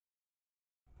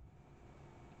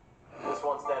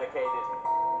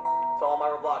To all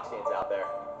my Robloxians out there.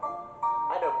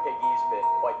 I know Piggy's been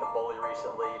quite the bully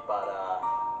recently, but,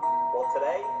 well,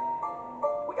 today,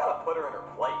 we gotta put her in her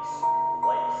place.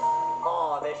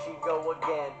 There she go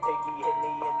again. Piggy hit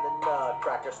me in the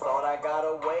nutcrackers. Thought I got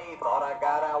away, thought I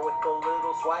got out with a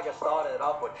little swagger. Started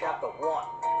off with chapter 1,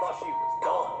 thought she was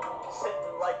done.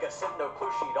 Sitting like a sin, no clue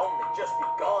she'd only just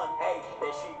begun. Hey,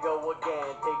 there she go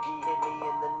again. Piggy hit me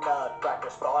in the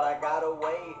nutcrackers. Thought I got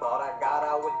away, thought I got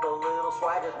out with a little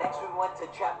swagger. Next we went to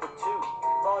chapter 2,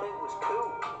 thought it was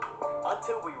cool.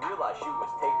 Until we realized she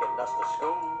was taking us to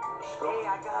school. Hey,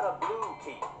 I got a blue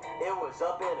key. It was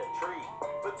up in a tree.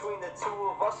 Between the two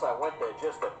of us, I went there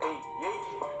just to pee.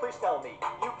 Please tell me,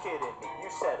 you kidding me? You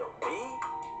said a B?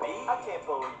 I can't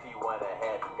believe he went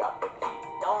ahead and got the key.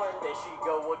 Darn, there she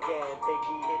go again.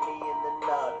 Piggy hit me in the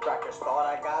nutcrackers. Thought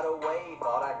I got away,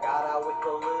 thought I got out with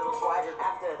a little swagger.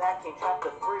 After that came chapter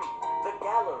 3, the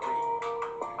gallery.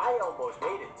 I almost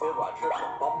made it till I tripped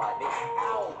and bumped my knee.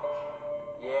 Ow!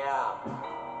 Yeah,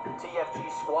 TFG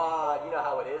squad, you know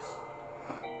how it is.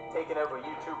 Taking over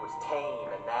YouTube was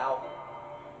tame, and now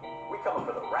we coming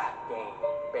for the rap game,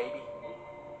 baby.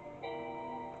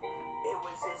 It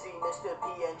was Izzy, Mr. P,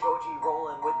 and Joji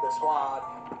rolling with the squad.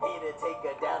 Here to take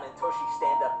her down until she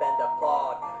stand up and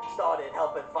applaud. Started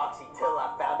helping Foxy till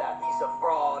I found out he's a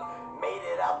fraud. Made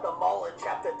it out the mall in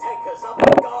chapter 10 cause I'm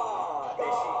a god. There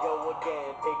she go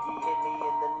again. Piggy hit me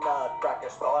in the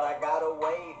nutcrackers. Thought I got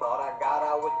away, thought I got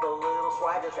out with a little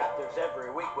swagger. Chapters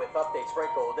every week with updates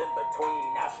sprinkled in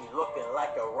between. Now she looking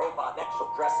like a robot, next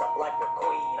she'll dress up like a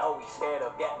queen. Always scared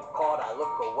of getting caught, I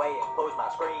look away and close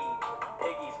my screen.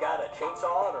 Piggy's got a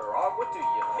chainsaw on her arm, what do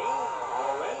you mean?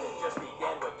 11 just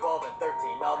began with 12 and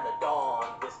 13 on the dawn.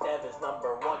 This dev is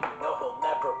number 1, you know he'll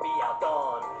never be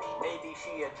outdone. Maybe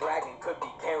she a dragon, could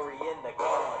be carrying the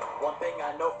gun. One thing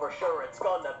I know for sure, it's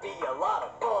gonna be a lot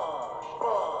of fun.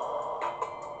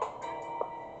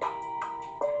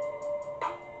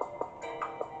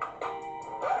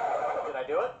 Did I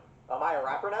do it? Am I a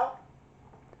rapper now?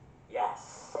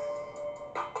 Yes.